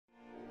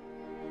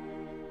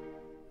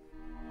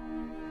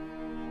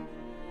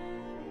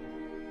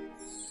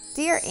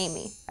Dear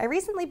Amy, I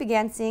recently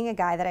began seeing a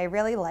guy that I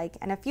really like,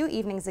 and a few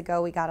evenings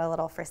ago we got a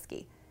little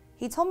frisky.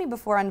 He told me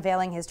before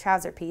unveiling his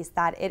trouser piece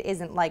that it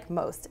isn't like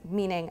most,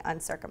 meaning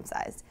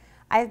uncircumcised.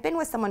 I have been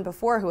with someone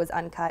before who was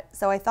uncut,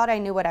 so I thought I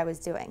knew what I was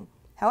doing.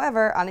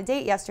 However, on a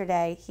date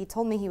yesterday, he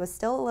told me he was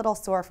still a little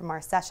sore from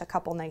our sesh a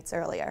couple nights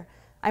earlier.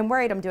 I'm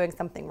worried I'm doing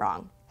something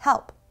wrong.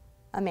 Help.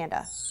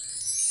 Amanda.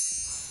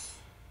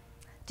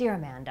 Dear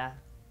Amanda,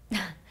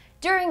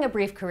 during a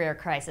brief career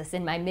crisis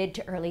in my mid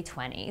to early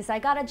 20s, I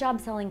got a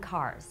job selling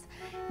cars.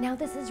 Now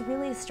this is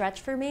really a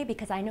stretch for me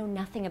because I know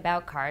nothing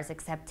about cars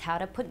except how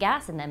to put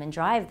gas in them and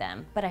drive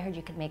them, but I heard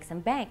you could make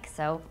some bank,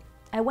 so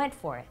I went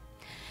for it.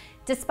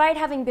 Despite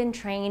having been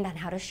trained on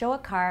how to show a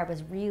car, I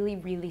was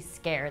really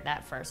scared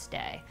that first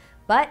day.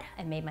 But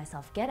I made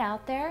myself get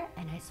out there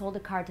and I sold a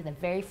car to the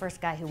very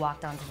first guy who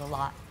walked onto the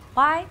lot.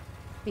 Why?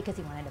 Because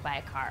he wanted to buy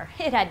a car.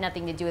 It had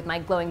nothing to do with my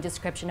glowing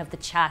description of the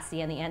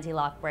chassis and the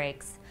anti-lock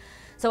brakes.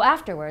 So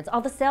afterwards,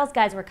 all the sales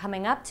guys were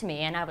coming up to me,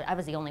 and I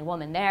was the only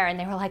woman there, and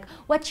they were like,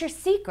 "What's your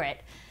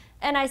secret?"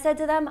 And I said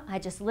to them, I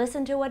just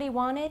listened to what he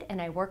wanted,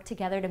 and I worked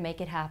together to make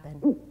it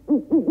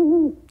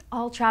happen.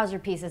 All trouser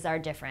pieces are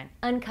different,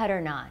 uncut or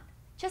not.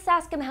 Just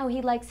ask him how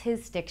he likes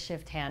his stick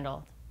shift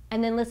handled,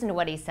 and then listen to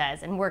what he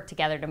says and work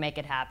together to make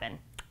it happen.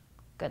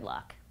 Good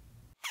luck.